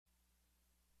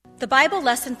The Bible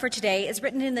lesson for today is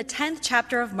written in the 10th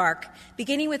chapter of Mark,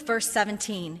 beginning with verse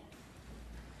 17.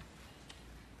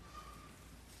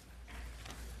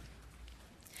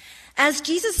 As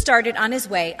Jesus started on his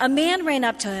way, a man ran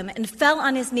up to him and fell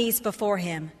on his knees before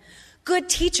him. "Good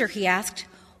teacher," he asked,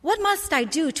 "what must I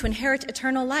do to inherit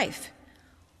eternal life?"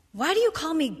 "Why do you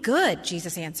call me good?"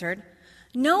 Jesus answered.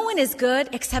 "No one is good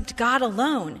except God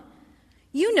alone.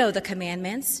 You know the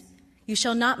commandments. You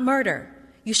shall not murder.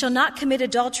 You shall not commit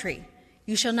adultery.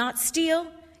 You shall not steal.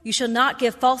 You shall not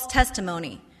give false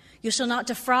testimony. You shall not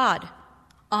defraud.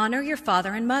 Honor your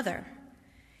father and mother."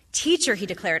 "Teacher," he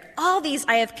declared, "all these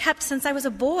I have kept since I was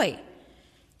a boy."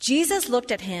 Jesus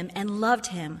looked at him and loved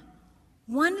him.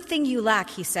 "One thing you lack,"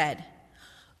 he said.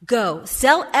 "Go,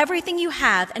 sell everything you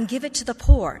have and give it to the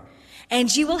poor,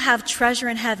 and you will have treasure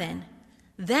in heaven.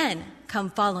 Then come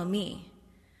follow me."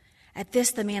 At this,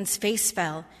 the man's face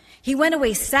fell. He went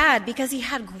away sad because he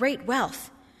had great wealth.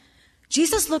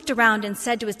 Jesus looked around and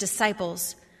said to his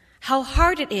disciples, "How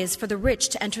hard it is for the rich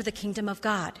to enter the kingdom of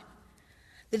God."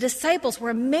 The disciples were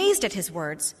amazed at his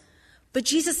words. But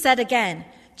Jesus said again,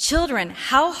 "Children,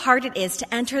 how hard it is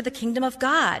to enter the kingdom of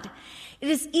God. It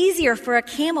is easier for a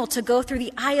camel to go through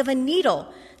the eye of a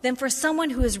needle than for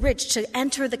someone who is rich to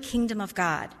enter the kingdom of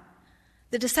God."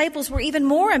 The disciples were even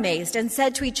more amazed and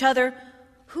said to each other,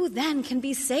 "Who then can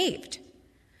be saved?"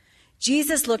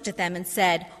 Jesus looked at them and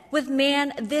said, "With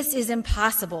man this is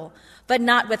impossible, but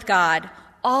not with God.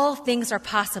 All things are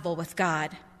possible with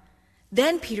God."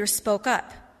 Then Peter spoke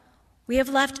up. "We have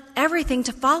left everything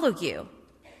to follow you."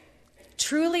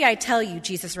 "Truly I tell you,"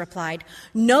 Jesus replied,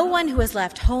 "no one who has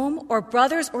left home or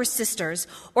brothers or sisters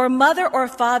or mother or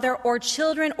father or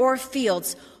children or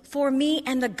fields for me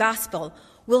and the gospel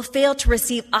will fail to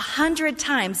receive 100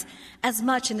 times as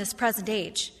much in this present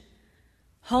age.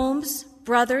 Homes,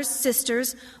 brothers,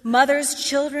 sisters, mothers,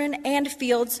 children, and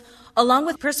fields, along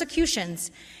with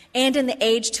persecutions, and in the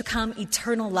age to come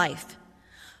eternal life.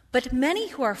 But many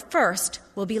who are first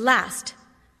will be last,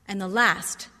 and the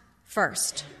last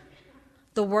first."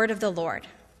 The word of the Lord.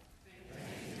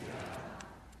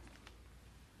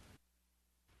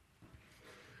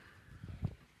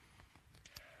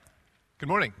 Good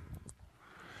morning.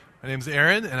 My name is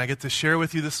Aaron, and I get to share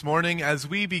with you this morning as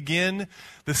we begin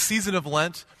the season of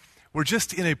Lent. We're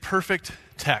just in a perfect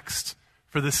text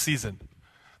for this season.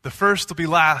 The first will be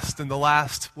last, and the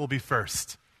last will be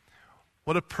first.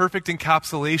 What a perfect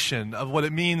encapsulation of what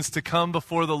it means to come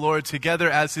before the Lord together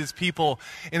as his people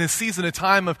in a season, a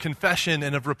time of confession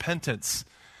and of repentance.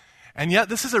 And yet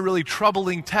this is a really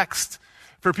troubling text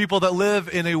for people that live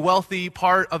in a wealthy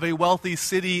part of a wealthy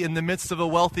city in the midst of a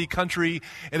wealthy country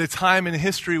in a time in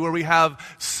history where we have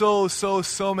so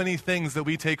many things that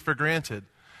we take for granted.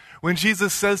 When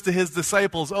Jesus says to his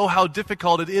disciples, "Oh, how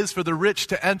difficult it is for the rich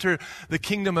to enter the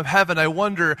kingdom of heaven," I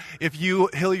wonder if you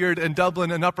Hilliard and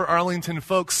Dublin and Upper Arlington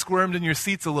folks squirmed in your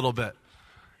seats a little bit,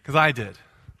 because I did.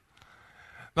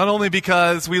 Not only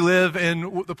because we live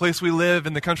in the place we live,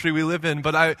 in the country we live in,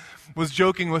 but I was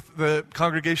joking with the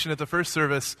congregation at the first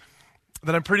service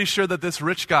that I'm pretty sure that this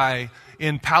rich guy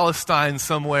in Palestine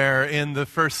somewhere in the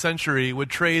first century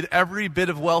would trade every bit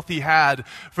of wealth he had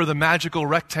for the magical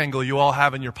rectangle you all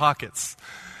have in your pockets.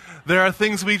 There are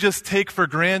things we just take for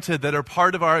granted that are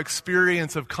part of our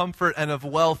experience of comfort and of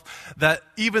wealth that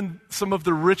even some of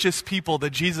the richest people that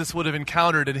Jesus would have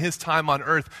encountered in his time on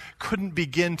earth couldn't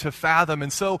begin to fathom.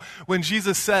 And so when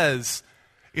Jesus says,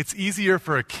 it's easier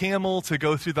for a camel to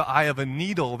go through the eye of a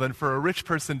needle than for a rich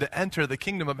person to enter the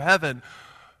kingdom of heaven,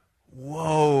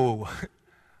 whoa,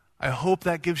 I hope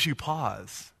that gives you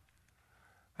pause.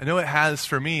 I know it has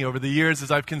for me over the years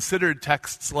as I've considered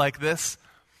texts like this.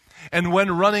 And when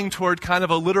running toward kind of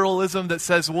a literalism that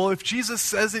says, well, if Jesus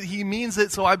says it, he means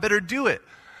it, so I better do it.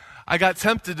 I got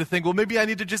tempted to think, well, maybe I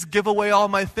need to just give away all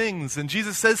my things. And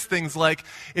Jesus says things like,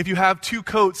 if you have 2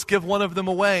 coats, give one of them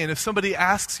away. And if somebody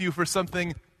asks you for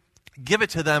something, give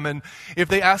it to them. And if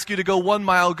they ask you to go 1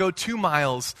 mile, go 2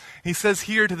 miles. He says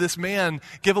here to this man,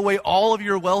 give away all of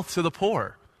your wealth to the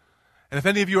poor. And if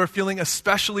any of you are feeling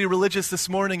especially religious this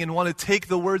morning and want to take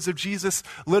the words of Jesus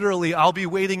literally, I'll be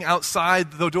waiting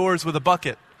outside the doors with a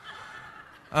bucket.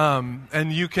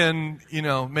 And you can,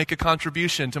 make a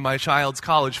contribution to my child's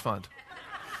college fund.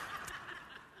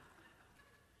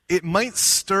 It might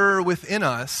stir within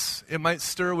us, it might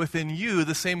stir within you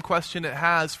the same question it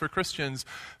has for Christians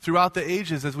throughout the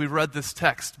ages as we've read this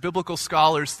text. Biblical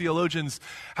scholars, theologians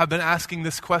have been asking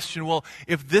this question, well,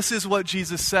 if this is what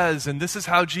Jesus says and this is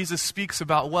how Jesus speaks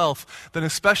about wealth, then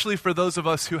especially for those of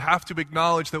us who have to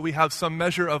acknowledge that we have some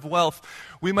measure of wealth,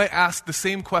 we might ask the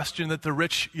same question that the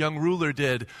rich young ruler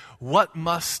did. What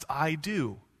must I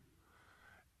do?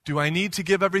 Do I need to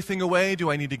give everything away? Do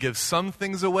I need to give some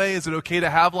things away? Is it okay to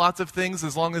have lots of things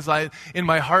as long as in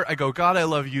my heart, I go, God, I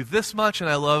love you this much and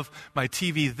I love my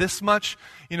TV this much?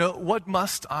 What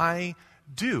must I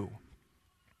do?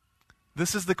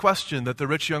 This is the question that the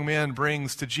rich young man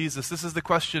brings to Jesus. This is the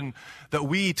question that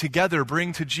we together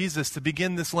bring to Jesus to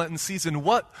begin this Lenten season.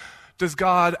 What does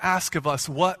God ask of us?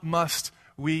 What must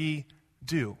we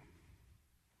do?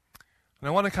 And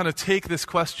I want to kind of take this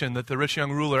question that the rich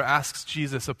young ruler asks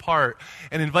Jesus apart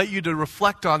and invite you to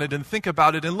reflect on it and think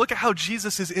about it and look at how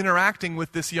Jesus is interacting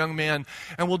with this young man.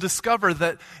 And we'll discover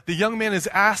that the young man is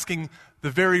asking the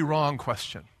very wrong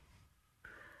question.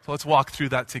 So let's walk through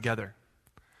that together.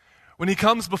 When he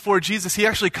comes before Jesus, he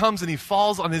actually comes and he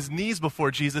falls on his knees before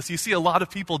Jesus. You see a lot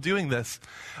of people doing this,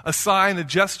 a sign, a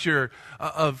gesture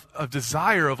of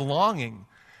desire, of longing.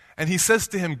 And he says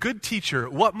to him, "Good teacher,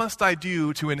 what must I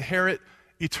do to inherit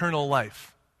eternal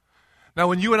life?" Now,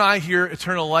 when you and I hear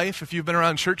eternal life, if you've been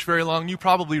around church very long, you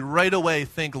probably right away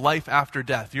think life after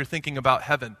death. You're thinking about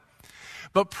heaven.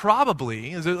 But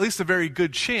probably, there's at least a very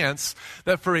good chance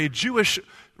that for a Jewish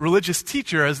religious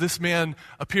teacher, as this man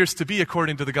appears to be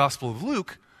according to the Gospel of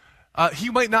Luke, he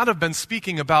might not have been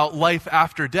speaking about life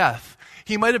after death.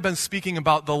 He might have been speaking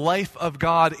about the life of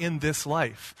God in this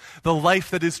life, the life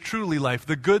that is truly life,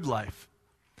 the good life.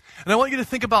 And I want you to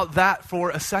think about that for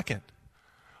a second.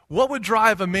 What would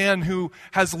drive a man who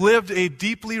has lived a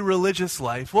deeply religious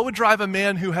life, what would drive a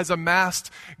man who has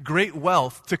amassed great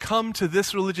wealth to come to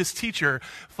this religious teacher,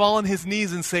 fall on his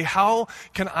knees and say, "How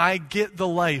can I get the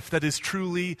life that is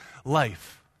truly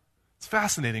life?" It's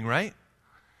fascinating, right?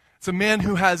 It's a man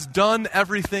who has done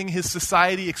everything his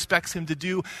society expects him to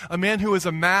do, a man who has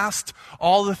amassed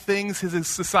all the things his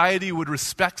society would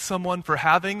respect someone for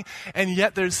having, and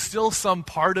yet there's still some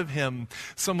part of him,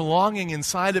 some longing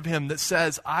inside of him that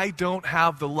says, "I don't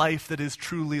have the life that is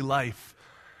truly life,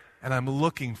 and I'm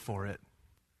looking for it."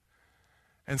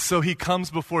 And so he comes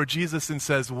before Jesus and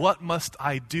says, "What must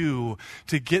I do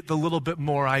to get the little bit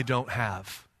more I don't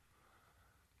have?"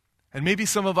 And maybe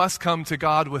some of us come to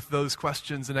God with those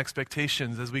questions and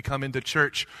expectations as we come into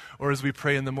church or as we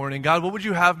pray in the morning. "God, what would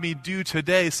you have me do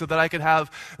today so that I could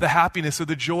have the happiness or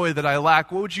the joy that I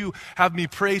lack? What would you have me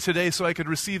pray today so I could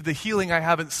receive the healing I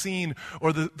haven't seen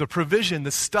or the provision, the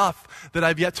stuff that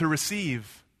I've yet to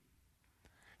receive?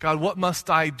 God, what must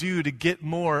I do to get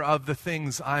more of the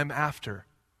things I'm after?"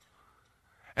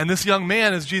 And this young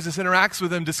man, as Jesus interacts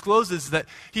with him, discloses that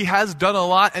he has done a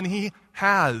lot and he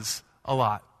has a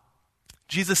lot.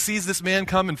 Jesus sees this man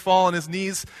come and fall on his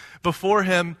knees before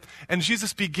him, and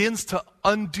Jesus begins to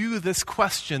undo this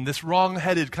question, this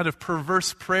wrong-headed, kind of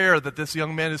perverse prayer that this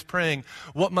young man is praying.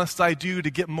 What must I do to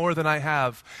get more than I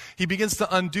have? He begins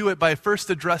to undo it by first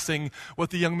addressing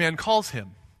what the young man calls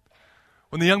him.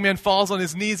 When the young man falls on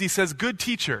his knees, he says, "Good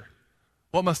teacher,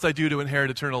 what must I do to inherit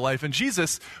eternal life?" And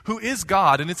Jesus, who is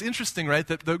God, and it's interesting, right,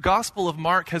 that the Gospel of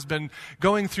Mark has been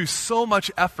going through so much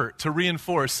effort to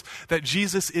reinforce that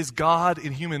Jesus is God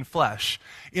in human flesh.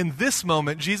 In this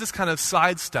moment, Jesus kind of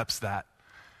sidesteps that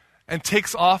and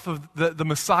takes off of the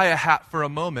Messiah hat for a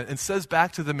moment and says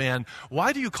back to the man,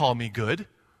 "Why do you call me good?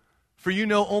 For you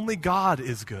know only God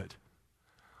is good."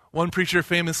 One preacher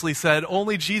famously said,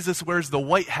 "Only Jesus wears the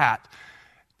white hat.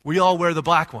 We all wear the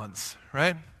black ones,"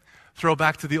 right? Throw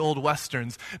back to the old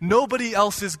Westerns. Nobody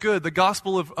else is good. The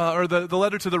gospel of, or the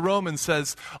letter to the Romans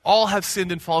says, "All have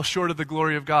sinned and fall short of the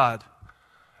glory of God."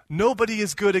 Nobody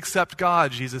is good except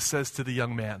God, Jesus says to the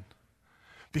young man,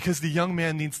 because the young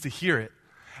man needs to hear it.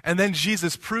 And then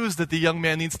Jesus proves that the young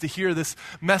man needs to hear this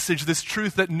message, this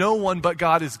truth that no one but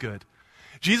God is good.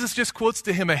 Jesus just quotes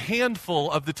to him a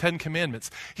handful of the 10 Commandments.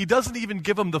 He doesn't even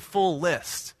give him the full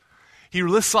list. He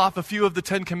lists off a few of the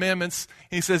 10 Commandments,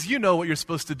 and he says, "You know what you're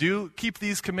supposed to do. Keep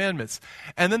these commandments."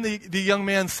 And then the young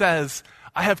man says,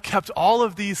 "I have kept all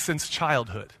of these since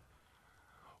childhood."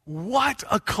 What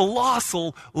a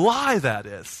colossal lie that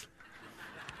is.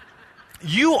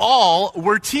 You all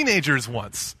were teenagers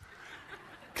once.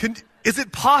 Is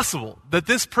it possible that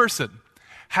this person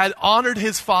had honored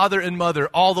his father and mother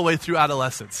all the way through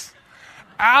adolescence?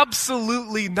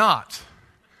 Absolutely not.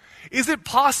 Is it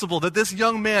possible that this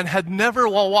young man had never,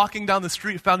 while walking down the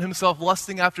street, found himself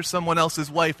lusting after someone else's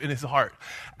wife in his heart?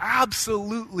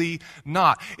 Absolutely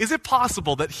not. Is it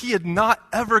possible that he had not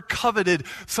ever coveted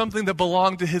something that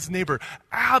belonged to his neighbor?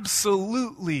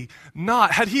 Absolutely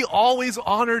not. Had he always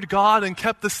honored God and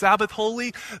kept the Sabbath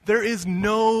holy? There is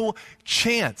no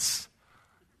chance.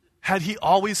 Had he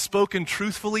always spoken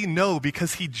truthfully? No,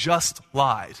 because he just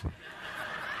lied.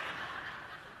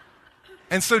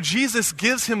 And so Jesus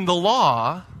gives him the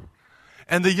law,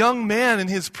 And the young man in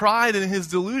his pride and his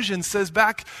delusion says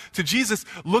back to Jesus,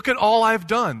 look at all I've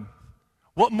done.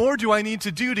 What more do I need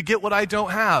to do to get what I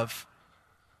don't have?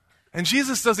 And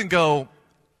Jesus doesn't go,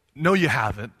 no, you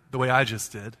haven't, the way I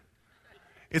just did.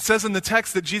 It says in the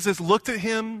text that Jesus looked at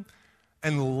him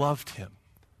and loved him.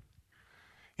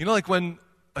 You know, like when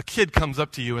a kid comes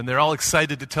up to you and they're all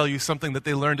excited to tell you something that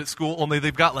they learned at school, only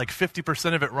they've got like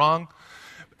 50% of it wrong.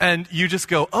 And you just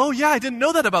go, oh yeah, I didn't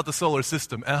know that about the solar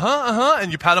system.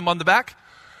 And you pat him on the back.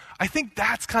 I think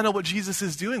that's kind of what Jesus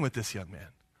is doing with this young man.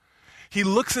 He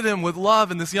looks at him with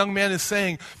love, and this young man is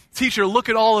saying, teacher, look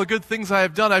at all the good things I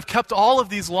have done. I've kept all of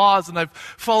these laws, and I've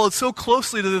followed so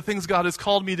closely to the things God has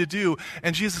called me to do.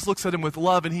 And Jesus looks at him with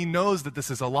love, and he knows that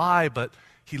this is a lie, but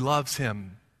he loves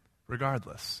him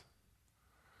regardless.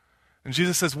 And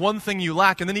Jesus says, one thing you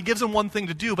lack, and then he gives him one thing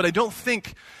to do, but I don't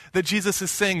think that Jesus is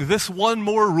saying this one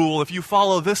more rule, if you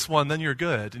follow this one, then you're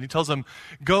good. And he tells him,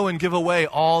 go and give away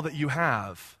all that you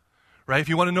have, right? If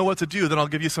you want to know what to do, then I'll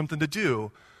give you something to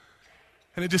do.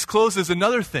 And it discloses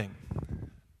another thing,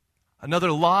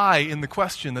 another lie in the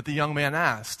question that the young man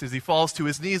asked as he falls to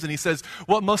his knees and he says,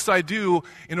 what must I do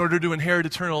in order to inherit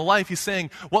eternal life? He's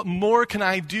saying, what more can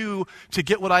I do to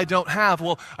get what I don't have?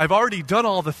 Well, I've already done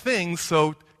all the things,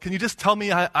 so can you just tell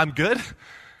me I'm good?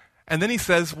 And then he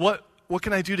says, what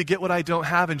can I do to get what I don't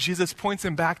have? And Jesus points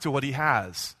him back to what he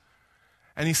has.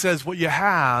 And he says, what you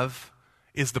have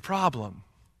is the problem.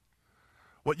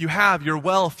 What you have, your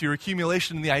wealth, your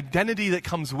accumulation, and the identity that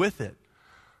comes with it.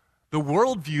 The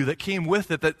worldview that came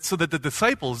with it, so that the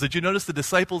disciples, did you notice the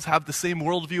disciples have the same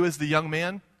worldview as the young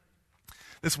man?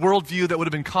 This worldview that would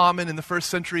have been common in the first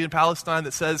century in Palestine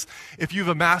that says, if you've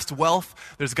amassed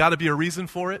wealth, there's got to be a reason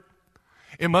for it.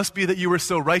 It must be that you were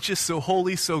so righteous, so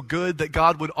holy, so good that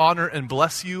God would honor and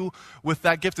bless you with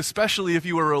that gift, especially if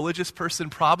you were a religious person.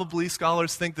 Probably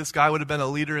scholars think this guy would have been a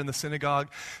leader in the synagogue.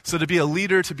 So to be a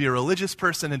leader, to be a religious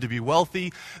person, and to be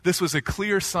wealthy, this was a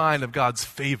clear sign of God's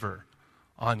favor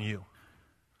on you.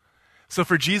 So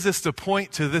for Jesus to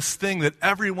point to this thing that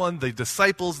everyone, the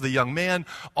disciples, the young man,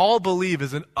 all believe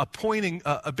is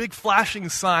a big flashing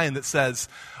sign that says,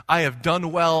 I have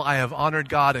done well, I have honored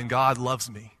God, and God loves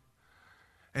me.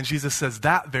 And Jesus says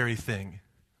that very thing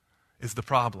is the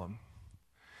problem.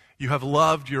 You have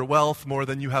loved your wealth more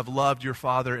than you have loved your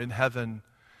Father in heaven.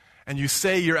 And you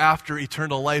say you're after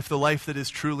eternal life, the life that is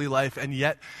truly life, and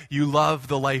yet you love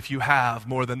the life you have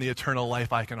more than the eternal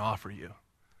life I can offer you.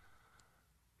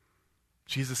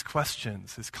 Jesus'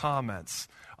 questions, his comments,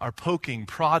 are poking,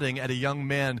 prodding at a young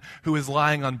man who is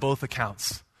lying on both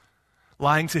accounts.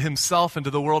 Lying to himself and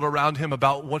to the world around him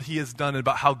about what he has done and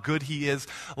about how good he is.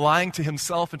 Lying to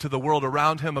himself and to the world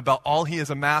around him about all he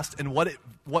has amassed and what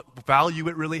value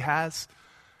it really has.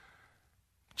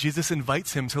 Jesus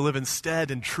invites him to live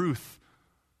instead in truth,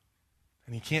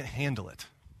 and he can't handle it.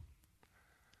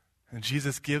 And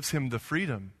Jesus gives him the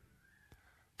freedom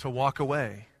to walk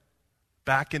away,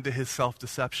 back into his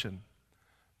self-deception,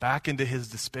 back into his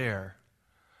despair,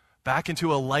 back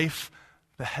into a life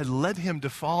that had led him to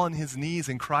fall on his knees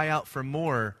and cry out for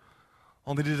more,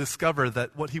 only to discover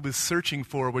that what he was searching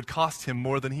for would cost him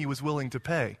more than he was willing to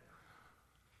pay.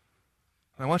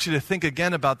 And I want you to think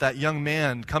again about that young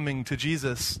man coming to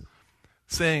Jesus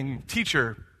saying,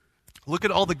 teacher, look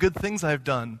at all the good things I've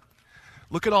done.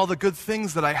 Look at all the good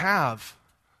things that I have.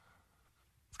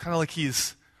 It's kind of like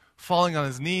he's falling on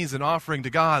his knees and offering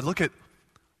to God, look at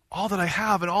all that I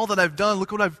have and all that I've done.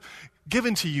 Look what I've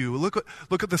given to you. Look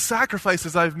at the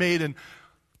sacrifices I've made, and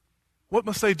what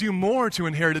must I do more to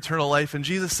inherit eternal life? And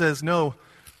Jesus says, no,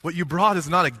 what you brought is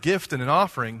not a gift and an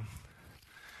offering.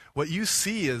 What you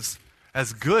see is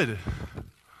as good.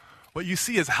 What you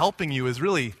see as helping you is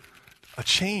really a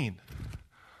chain,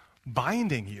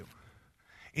 binding you,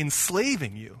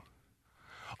 enslaving you.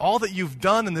 All that you've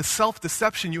done and the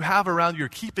self-deception you have around your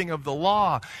keeping of the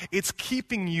law, it's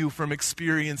keeping you from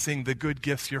experiencing the good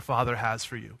gifts your Father has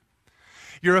for you.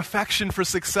 Your affection for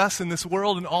success in this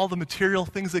world and all the material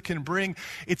things it can bring,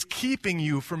 it's keeping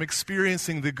you from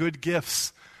experiencing the good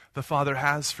gifts the Father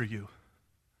has for you.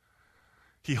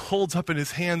 He holds up in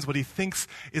his hands what he thinks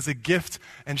is a gift,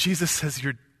 and Jesus says,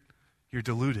 you're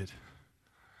deluded.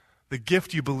 The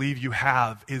gift you believe you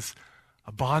have is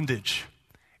a bondage.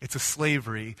 It's a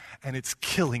slavery, and it's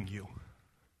killing you.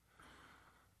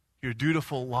 Your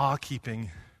dutiful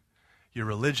law-keeping, your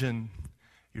religion,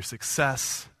 your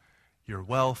success, your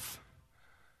wealth,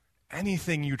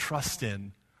 anything you trust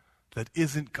in that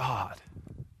isn't God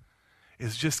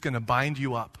is just going to bind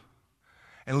you up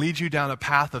and lead you down a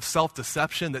path of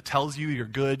self-deception that tells you you're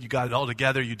good, you got it all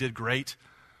together, you did great,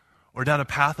 or down a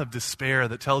path of despair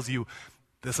that tells you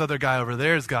This other guy over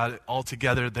there's got it all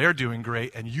together. They're doing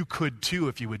great, and you could too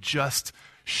if you would just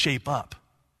shape up.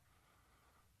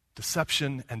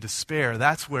 Deception and despair,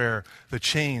 that's where the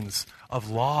chains of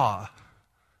law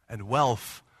and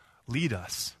wealth lead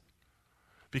us,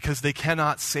 because they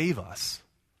cannot save us.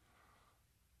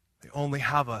 They only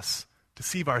have us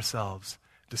deceive ourselves,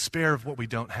 despair of what we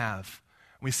don't have.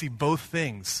 And we see both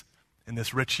things in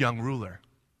this rich young ruler.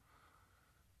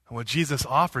 And what Jesus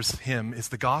offers him is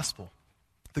the gospel,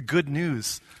 the good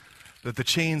news that the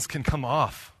chains can come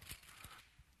off,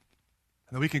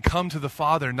 and that we can come to the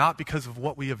Father not because of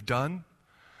what we have done,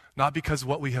 not because of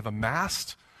what we have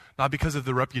amassed, not because of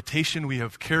the reputation we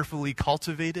have carefully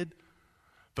cultivated,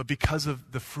 but because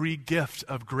of the free gift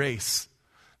of grace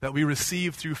that we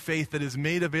receive through faith that is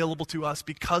made available to us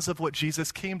because of what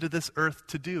Jesus came to this earth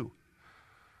to do.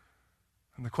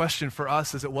 And the question for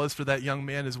us, as it was for that young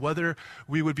man, is whether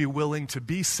we would be willing to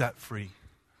be set free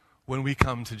when we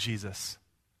come to Jesus,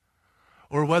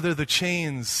 or whether the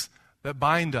chains that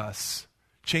bind us,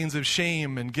 chains of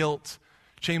shame and guilt,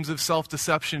 chains of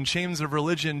self-deception, chains of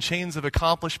religion, chains of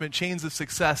accomplishment, chains of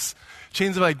success,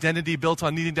 chains of identity built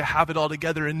on needing to have it all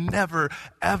together and never,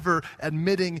 ever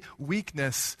admitting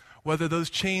weakness, whether those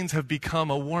chains have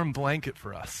become a warm blanket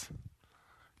for us,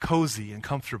 cozy and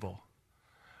comfortable,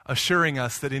 assuring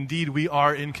us that indeed we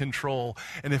are in control,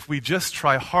 and if we just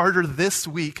try harder this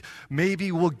week,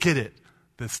 maybe we'll get it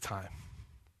this time.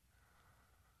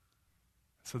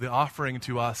 So the offering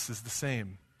to us is the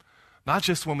same. Not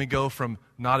just when we go from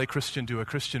not a Christian to a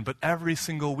Christian, but every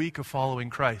single week of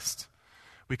following Christ.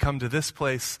 We come to this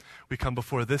place, we come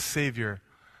before this Savior,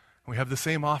 and we have the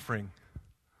same offering.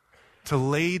 To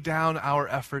lay down our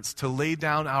efforts, to lay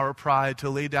down our pride, to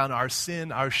lay down our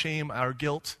sin, our shame, our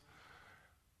guilt,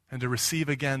 and to receive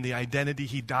again the identity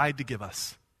He died to give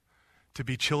us, to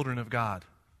be children of God.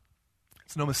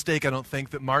 It's no mistake, I don't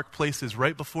think, that Mark places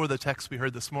right before the text we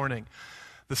heard this morning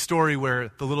the story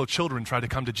where the little children try to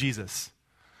come to Jesus.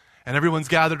 And everyone's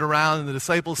gathered around, and the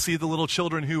disciples see the little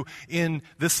children who in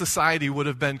this society would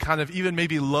have been kind of even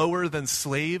maybe lower than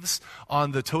slaves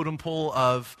on the totem pole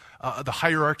of the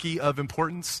hierarchy of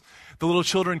importance. The little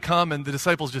children come, and the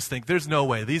disciples just think, there's no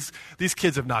way. These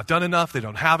kids have not done enough. They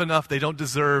don't have enough. They don't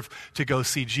deserve to go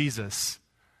see Jesus.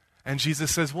 And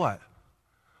Jesus says what?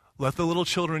 Let the little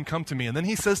children come to me. And then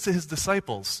he says to his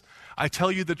disciples, I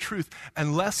tell you the truth,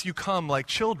 unless you come like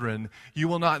children, you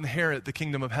will not inherit the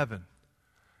kingdom of heaven.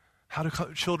 How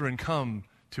do children come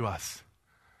to us?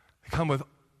 They come with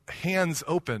hands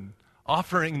open,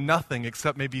 offering nothing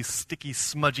except maybe sticky,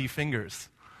 smudgy fingers.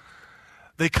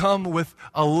 They come with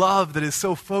a love that is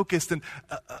so focused and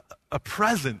a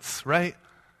presence, right?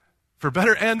 For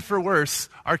better and for worse,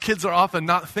 our kids are often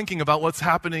not thinking about what's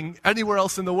happening anywhere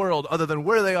else in the world other than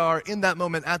where they are in that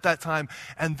moment at that time.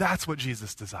 And that's what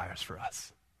Jesus desires for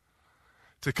us.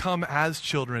 To come as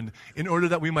children in order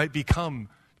that we might become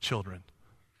children.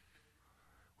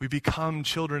 We become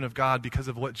children of God because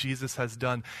of what Jesus has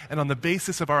done. And on the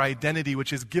basis of our identity,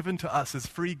 which is given to us as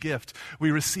free gift,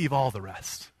 we receive all the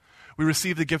rest. We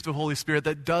receive the gift of Holy Spirit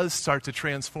that does start to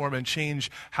transform and change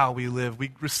how we live.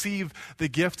 We receive the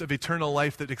gift of eternal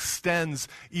life that extends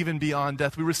even beyond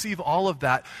death. We receive all of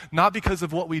that, not because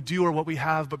of what we do or what we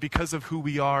have, but because of who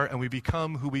we are, and we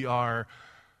become who we are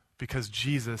because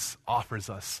Jesus offers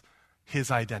us His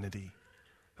identity,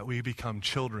 that we become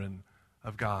children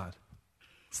of God.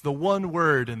 It's the one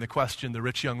word in the question the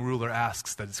rich young ruler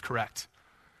asks that is correct.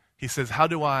 He says, how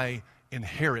do I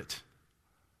inherit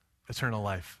eternal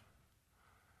life?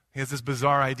 He has this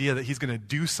bizarre idea that he's going to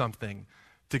do something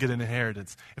to get an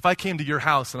inheritance. If I came to your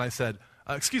house and I said,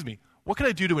 excuse me, what can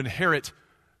I do to inherit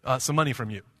some money from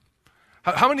you?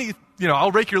 How many,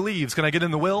 I'll rake your leaves. Can I get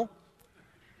in the will?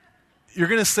 You're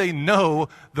going to say, no,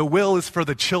 the will is for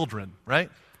the children, right?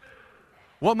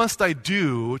 What must I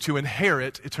do to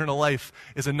inherit eternal life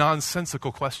is a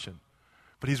nonsensical question.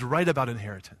 But he's right about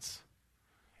inheritance.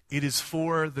 It is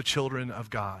for the children of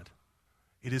God.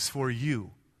 It is for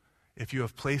you. If you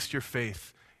have placed your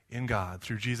faith in God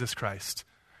through Jesus Christ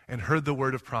and heard the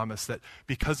word of promise that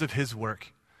because of His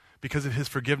work, because of His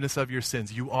forgiveness of your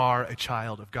sins, you are a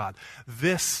child of God.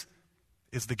 This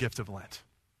is the gift of Lent.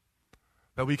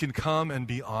 That we can come and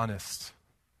be honest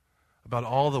about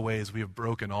all the ways we have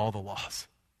broken all the laws,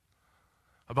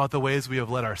 about the ways we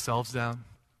have let ourselves down,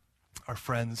 our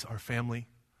friends, our family,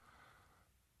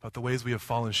 about the ways we have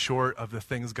fallen short of the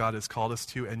things God has called us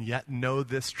to, and yet know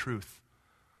this truth,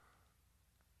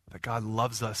 that God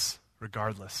loves us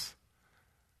regardless.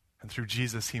 And through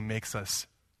Jesus, He makes us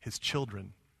His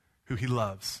children, who He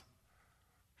loves,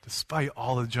 despite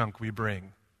all the junk we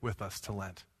bring with us to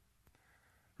Lent.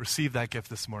 receive that gift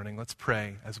this morning. Let's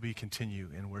pray as we continue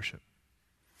in worship.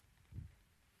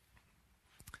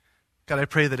 God, I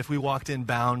pray that if we walked in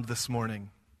bound this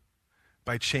morning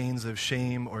by chains of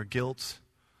shame or guilt,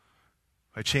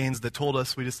 by chains that told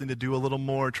us we just need to do a little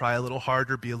more, try a little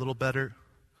harder, be a little better,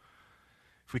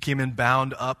 if we came in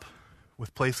bound up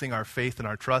with placing our faith and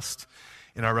our trust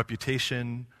in our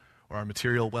reputation or our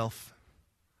material wealth,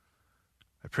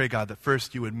 I pray, God, that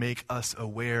first you would make us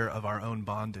aware of our own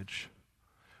bondage.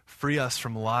 Free us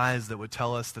from lies that would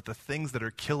tell us that the things that are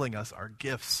killing us are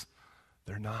gifts.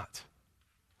 They're not.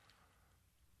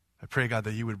 I pray, God,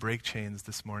 that you would break chains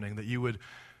this morning, that you would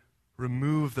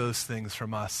remove those things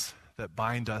from us that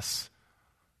bind us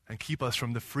and keep us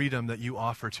from the freedom that you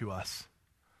offer to us,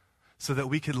 so that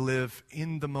we could live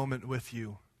in the moment with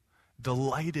you,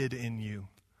 delighted in you,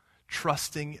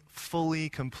 trusting fully,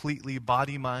 completely,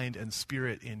 body, mind, and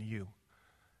spirit in you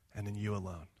and in you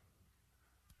alone.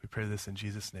 We pray this in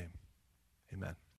Jesus' name. Amen.